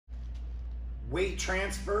weight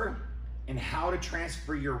transfer and how to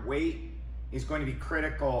transfer your weight is going to be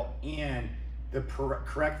critical in the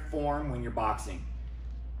correct form when you're boxing.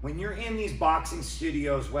 When you're in these boxing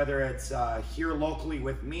studios, whether it's here locally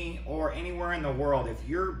with me or anywhere in the world, if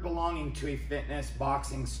you're belonging to a fitness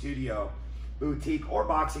boxing studio, boutique, or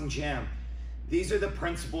boxing gym, these are the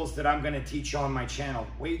principles that I'm going to teach you on my channel.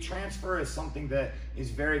 Weight transfer is something that is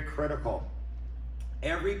very critical.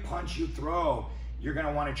 Every punch you throw, you're going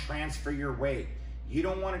to want to transfer your weight. You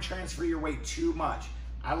don't want to transfer your weight too much.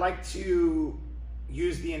 I like to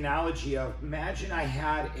use the analogy of, imagine I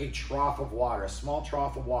had a trough of water, a small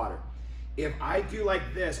trough of water. If I do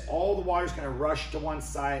like this, all the water's going to rush to one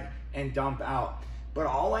side and dump out. But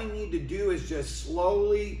all I need to do is just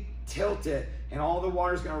slowly tilt it, and all the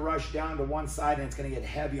water's going to rush down to one side, and it's going to get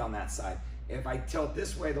heavy on that side. If I tilt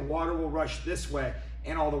this way, the water will rush this way,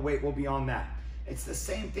 and all the weight will be on that. It's the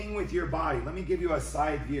same thing with your body. Let me give you a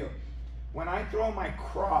side view. When I throw my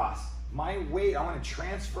cross, my weight, I want to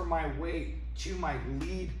transfer my weight to my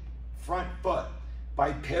lead front foot.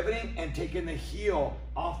 By pivoting and taking the heel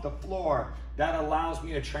off the floor, that allows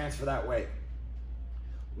me to transfer that weight.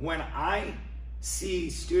 When I see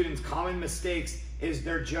students, common mistakes is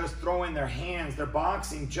they're just throwing their hands, they're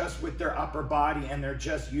boxing just with their upper body, and they're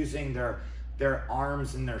just using their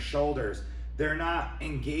arms and their shoulders. They're not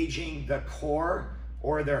engaging the core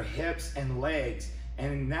or their hips and legs.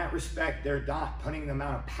 And in that respect, they're not putting the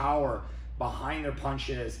amount of power behind their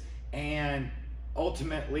punches, and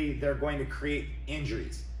ultimately they're going to create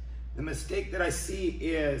injuries. The mistake that I see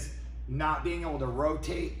is not being able to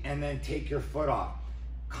rotate and then take your foot off.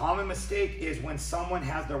 Common mistake is when someone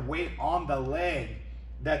has their weight on the leg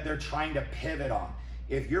that they're trying to pivot on.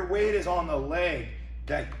 If your weight is on the leg,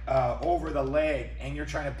 that over the leg, and you're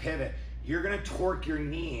trying to pivot, you're gonna torque your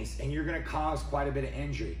knees and you're gonna cause quite a bit of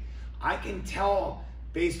injury. I can tell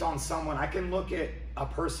based on someone, I can look at a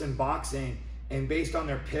person boxing, and based on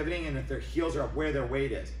their pivoting and if their heels are up, where their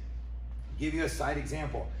weight is. Give you a side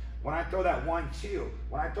example. When I throw that 1-2,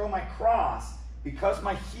 when I throw my cross, because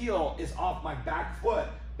my heel is off my back foot,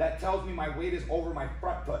 that tells me my weight is over my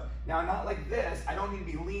front foot. Now, not like this, I don't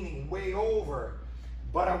need to be leaning way over,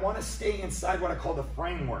 but I want to stay inside what I call the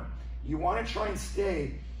framework. You want to try and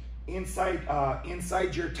stay inside,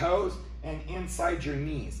 inside your toes and inside your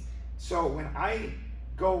knees. So when I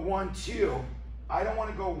go 1-2, I don't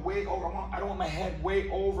want to go way over, I don't want my head way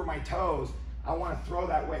over my toes. I want to throw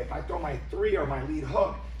that way. If I throw my 3 or my lead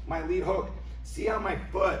hook, see how my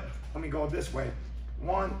foot, let me go this way,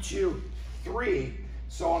 1, 2, 3.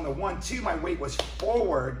 So on the 1-2, my weight was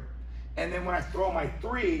forward, and then when I throw my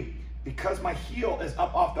 3, because my heel is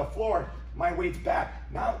up off the floor, my weight's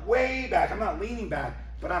back. Not way back, I'm not leaning back,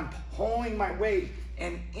 but I'm pulling my weight,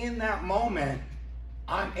 and in that moment,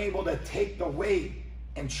 I'm able to take the weight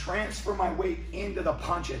and transfer my weight into the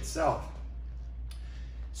punch itself.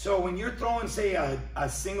 So when you're throwing, say, a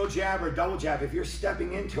single jab or double jab, if you're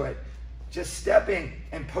stepping into it, just stepping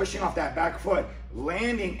and pushing off that back foot,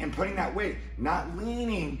 landing and putting that weight, not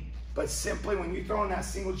leaning, but simply when you're throwing that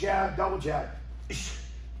single jab, double jab,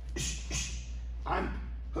 I'm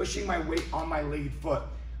pushing my weight on my lead foot.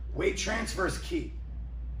 Weight transfer is key.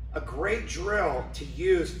 A great drill to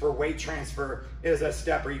use for weight transfer is a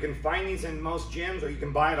stepper. You can find these in most gyms, or you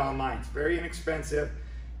can buy it online. It's very inexpensive,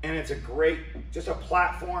 and it's a great, just a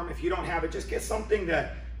platform. If you don't have it, just get something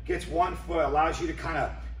that gets one foot, allows you to kind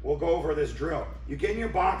of, we'll go over this drill. You get in your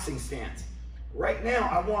boxing stance. Right now,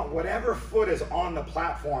 I want whatever foot is on the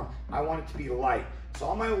platform, I want it to be light. So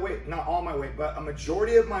all my weight, not all my weight, but a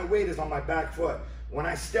majority of my weight is on my back foot. When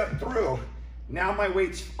I step through, now my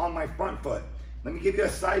weight's on my front foot. Let me give you a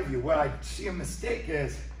side view. What I see a mistake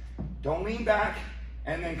is, don't lean back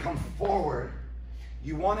and then come forward.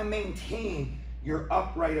 You want to maintain your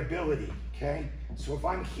upright ability, okay? So if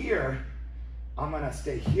I'm here, I'm going to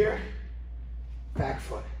stay here, back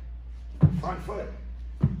foot, front foot,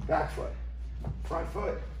 back foot, front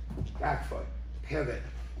foot, back foot, pivot.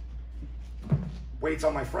 Weights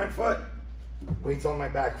on my front foot, weights on my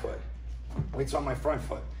back foot, weights on my front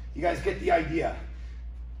foot. You guys get the idea.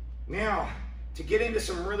 Now, to get into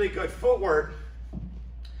some really good footwork,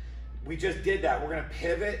 we just did that. We're gonna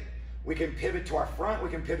pivot. We can pivot to our front, we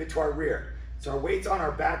can pivot to our rear. So our weight's on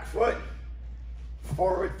our back foot,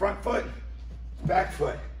 forward front foot, back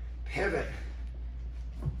foot, pivot,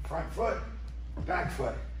 front foot, back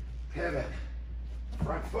foot, pivot,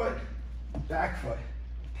 front foot, back foot,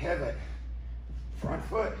 pivot, front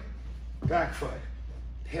foot, back foot,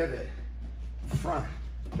 pivot, front,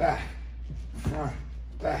 back,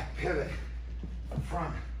 pivot,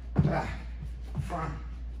 front,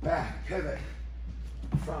 back, pivot,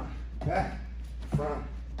 front,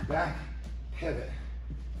 back, pivot,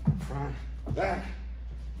 front, back,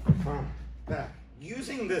 front, back.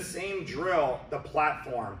 Using the same drill, the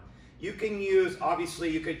platform, you can use,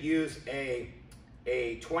 obviously you could use a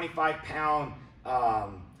 25-pound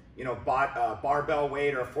barbell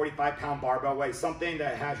weight or a 45-pound barbell weight, something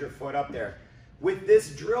that has your foot up there. With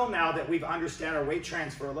this drill now that we've understand our weight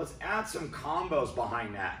transfer, let's add some combos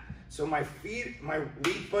behind that. So my lead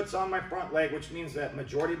foot's on my front leg, which means that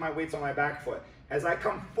majority of my weight's on my back foot. As I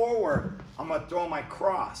come forward, I'm gonna throw my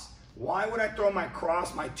cross. Why would I throw my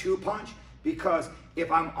cross, my two punch? Because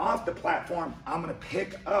if I'm off the platform, I'm gonna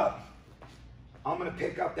pick up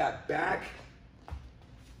that back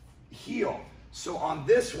heel. So on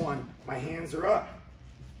this one, my hands are up,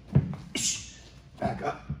 back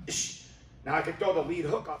up. Now I can throw the lead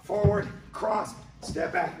hook up, forward, cross,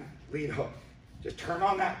 step back, lead hook. Just turn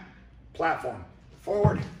on that platform,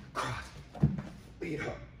 forward, cross, lead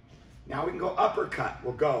hook. Now we can go uppercut.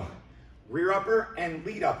 We'll go rear upper and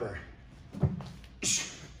lead upper.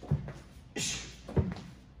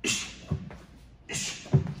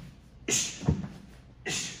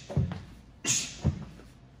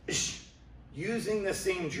 Using the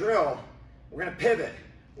same drill, we're gonna pivot.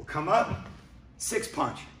 We'll come up, 6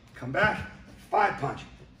 punch. Come back, 5 punch.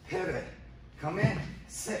 Pivot. Come in,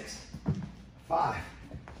 6, 5,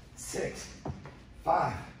 6,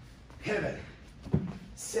 5. Pivot.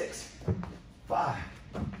 6, 5,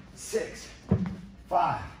 6,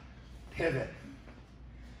 5. Pivot.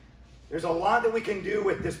 There's a lot that we can do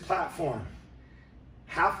with this platform.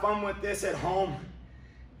 Have fun with this at home.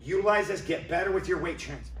 Utilize this, get better with your weight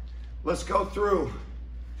transfer. Let's go through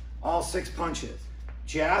all 6 punches.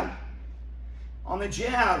 Jab. On the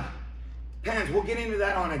jab, depends, we'll get into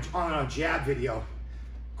that on a jab video.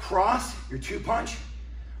 Cross, your 2 punch.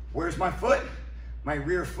 Where's my foot? My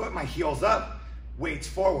rear foot, my heel's up, weights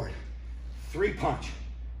forward. 3 punch,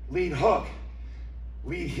 lead hook.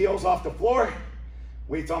 Lead heels off the floor,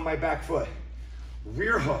 weights on my back foot.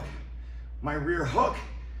 Rear hook, my rear hook,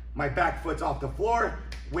 my back foot's off the floor,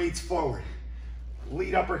 weights forward.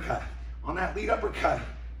 Lead uppercut. On that lead uppercut,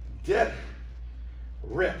 dip,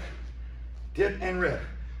 rip, dip and rip.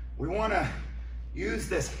 We wanna use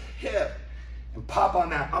this hip and pop on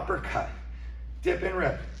that uppercut. Dip and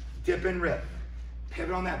rip, dip and rip.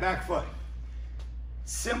 Pivot on that back foot.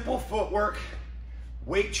 Simple footwork,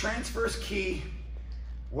 weight transfer is key.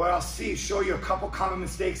 What I'll show you a couple common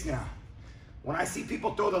mistakes now. When I see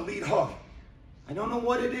people throw the lead hook, I don't know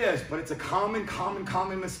what it is, but it's a common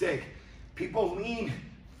mistake. People lean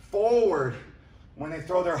forward when they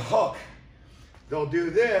throw their hook. They'll do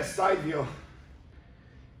this, side view.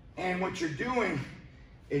 And what you're doing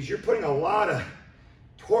is you're putting a lot of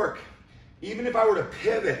torque. Even if I were to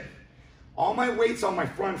pivot, all my weight's on my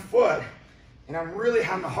front foot, and I'm really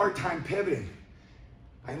having a hard time pivoting.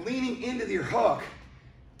 By leaning into your hook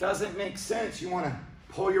doesn't make sense. You wanna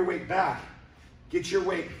pull your weight back. Get your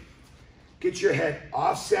head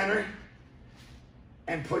off center,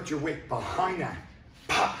 and put your weight behind that.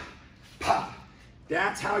 Pop, pop.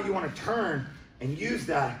 That's how you want to turn and use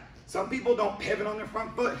that. Some people don't pivot on their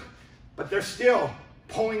front foot, but they're still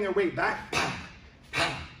pulling their weight back, pop,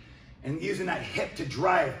 pop, and using that hip to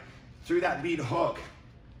drive through that lead hook.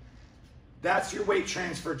 That's your weight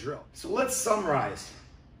transfer drill. So let's summarize.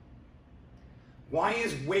 Why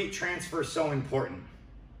is weight transfer so important?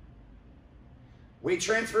 Weight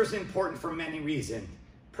transfer is important for many reasons.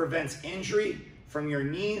 Prevents injury from your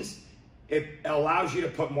knees. It allows you to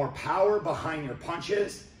put more power behind your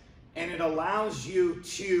punches, and it allows you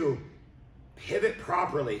to pivot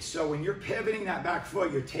properly. So when you're pivoting that back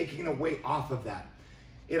foot, you're taking the weight off of that.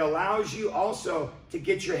 It allows you also to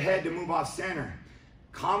get your head to move off center.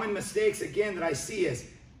 Common mistakes, again, that I see is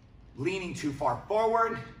leaning too far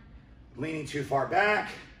forward, leaning too far back,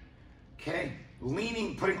 okay?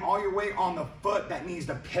 Putting all your weight on the foot that needs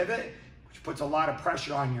to pivot, which puts a lot of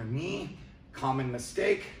pressure on your knee. Common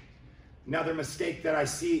mistake. Another mistake that I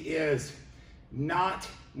see is not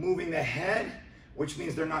moving the head, which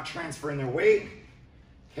means they're not transferring their weight,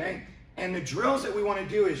 okay? And the drills that we want to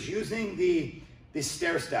do is using the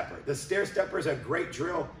stair stepper. The stair stepper is a great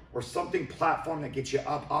drill or something platform that gets you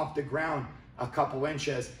up off the ground a couple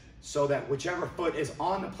inches so that whichever foot is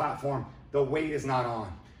on the platform, the weight is not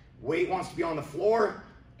on. Weight wants to be on the floor.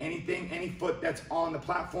 Any foot that's on the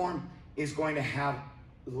platform is going to have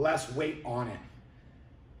less weight on it.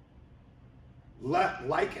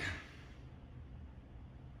 Like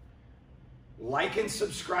and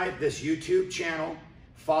subscribe this YouTube channel.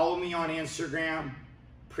 Follow me on Instagram.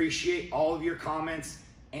 Appreciate all of your comments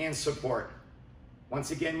and support.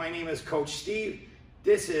 Once again, my name is Coach Steve.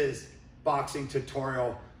 This is Boxing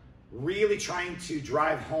Tutorial really trying to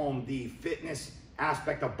drive home the fitness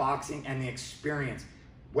aspect of boxing and the experience.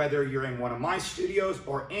 Whether you're in one of my studios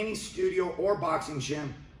or any studio or boxing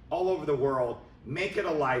gym all over the world, make it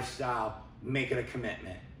a lifestyle, make it a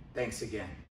commitment. Thanks again.